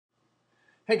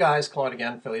Hey guys, Claude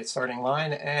again, Affiliate Starting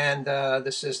Line, and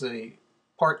this is the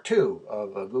part 2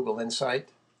 of Google Insight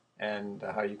and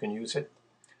how you can use it.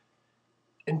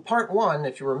 In part 1,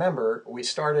 if you remember, we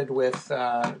started with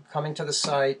coming to the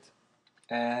site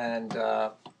and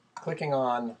clicking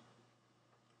on,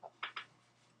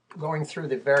 going through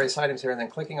the various items here and then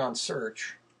clicking on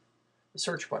search, the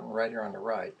search button right here on the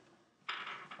right.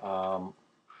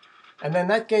 And then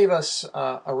that gave us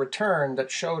a return that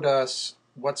showed us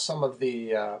what some of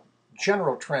the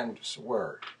general trends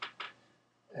were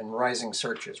in rising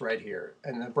searches right here.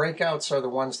 And the breakouts are the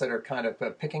ones that are kind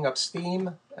of picking up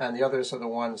steam, and the others are the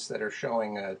ones that are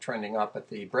showing trending up, but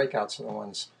the breakouts are the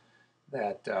ones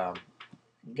that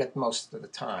get most of the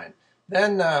time.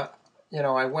 Then,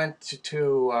 I went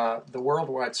to the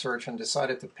worldwide search and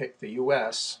decided to pick the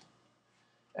US.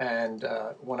 And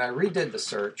when I redid the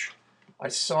search, I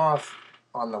saw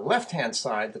on the left-hand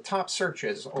side the top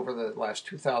searches over the last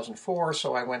 2004,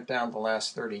 so I went down the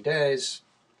last 30 days,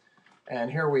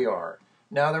 and here we are.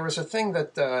 Now, there was a thing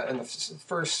that in the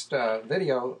first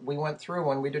video we went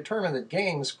through and we determined that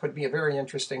games could be a very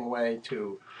interesting way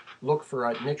to look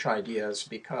for niche ideas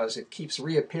because it keeps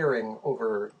reappearing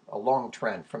over a long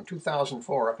trend. From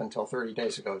 2004 up until 30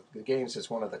 days ago, the games is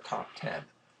one of the top 10,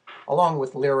 along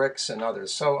with lyrics and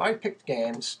others. So I picked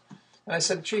games. And I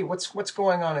said, gee, what's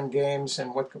going on in games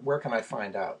and where can I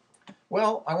find out?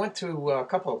 Well, I went to a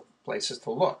couple of places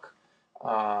to look.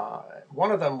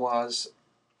 One of them was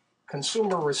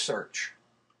Consumer Research.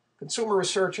 Consumer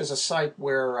Research is a site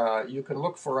where you can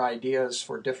look for ideas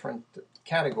for different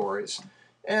categories.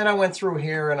 And I went through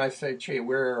here and I said, gee,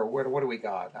 what do we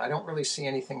got? I don't really see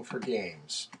anything for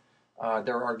games.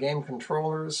 There are game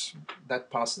controllers.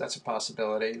 That's a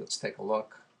possibility. Let's take a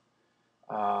look.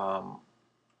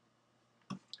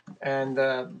 And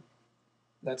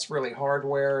that's really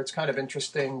hardware. It's kind of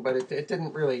interesting, but it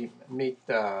didn't really meet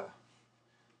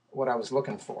what I was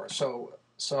looking for.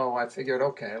 So I figured,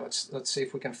 okay, let's see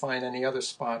if we can find any other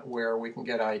spot where we can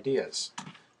get ideas.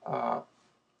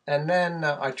 And then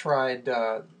I tried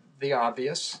the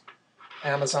obvious,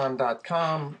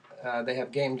 Amazon.com. They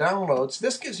have game downloads.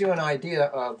 This gives you an idea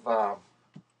of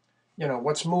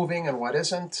what's moving and what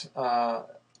isn't.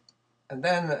 And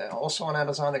then also on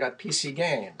Amazon, they got PC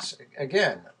games.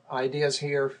 Again, ideas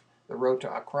here, The Road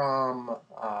to Akram,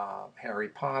 Harry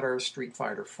Potter, Street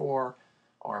Fighter 4,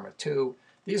 Arma 2.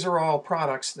 These are all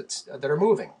products that are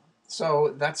moving.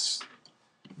 So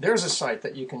there's a site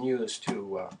that you can use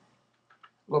to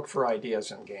look for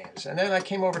ideas in games. And then I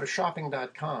came over to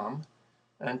shopping.com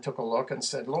and took a look and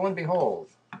said, lo and behold,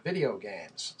 video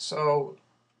games. So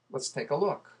let's take a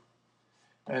look.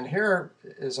 And here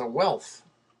is a wealth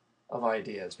of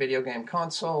ideas. Video game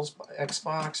consoles,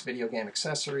 Xbox, video game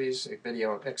accessories,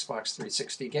 Xbox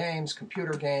 360 games,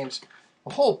 computer games,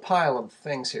 a whole pile of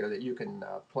things here that you can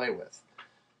play with.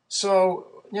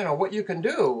 So, what you can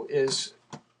do is,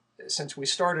 since we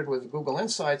started with Google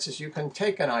Insights, is you can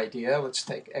take an idea, let's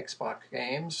take Xbox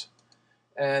games,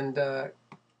 and go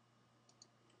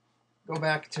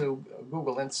back to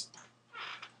Google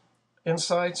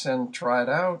Insights and try it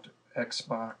out,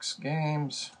 Xbox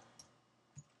games.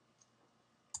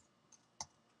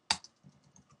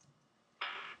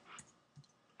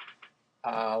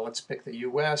 Let's pick the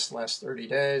US, last 30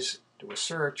 days, do a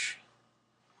search,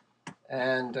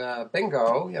 and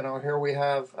bingo, here we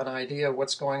have an idea of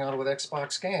what's going on with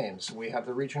Xbox games. We have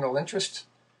the regional interest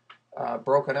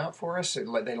broken out for us. They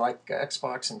like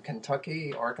Xbox in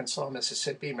Kentucky, Arkansas,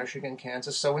 Mississippi, Michigan,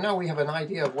 Kansas. So now we have an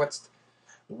idea of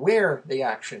where the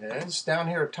action is. Down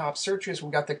here at top searches,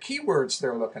 we got the keywords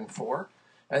they're looking for.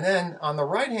 And then on the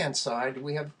right-hand side,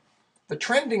 we have the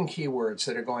trending keywords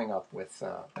that are going up with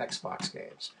Xbox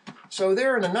games. So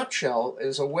there, in a nutshell,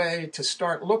 is a way to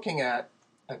start looking at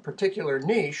a particular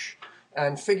niche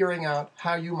and figuring out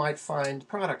how you might find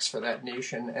products for that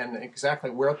niche and exactly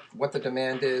what the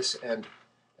demand is and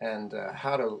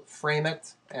how to frame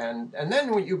it. And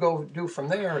then what you go do from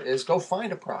there is go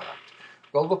find a product.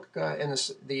 Go look in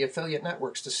the affiliate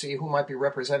networks to see who might be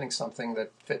representing something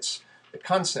that fits the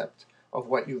concept of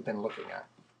what you've been looking at.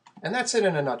 And that's it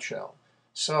in a nutshell.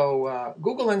 So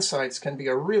Google Insights can be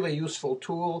a really useful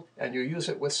tool, and you use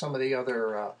it with some of the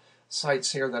other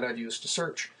sites here that I've used to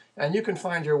search, and you can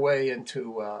find your way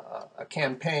into a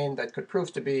campaign that could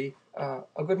prove to be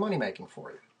a good money-making for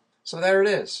you. So there it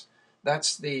is.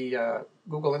 That's the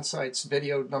Google Insights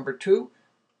video number 2.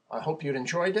 I hope you'd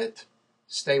enjoyed it.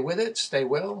 Stay with it, stay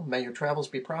well. May your travels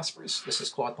be prosperous. This is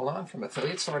Claude Polan from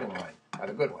Affiliate Starting Line. Have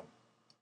a good one.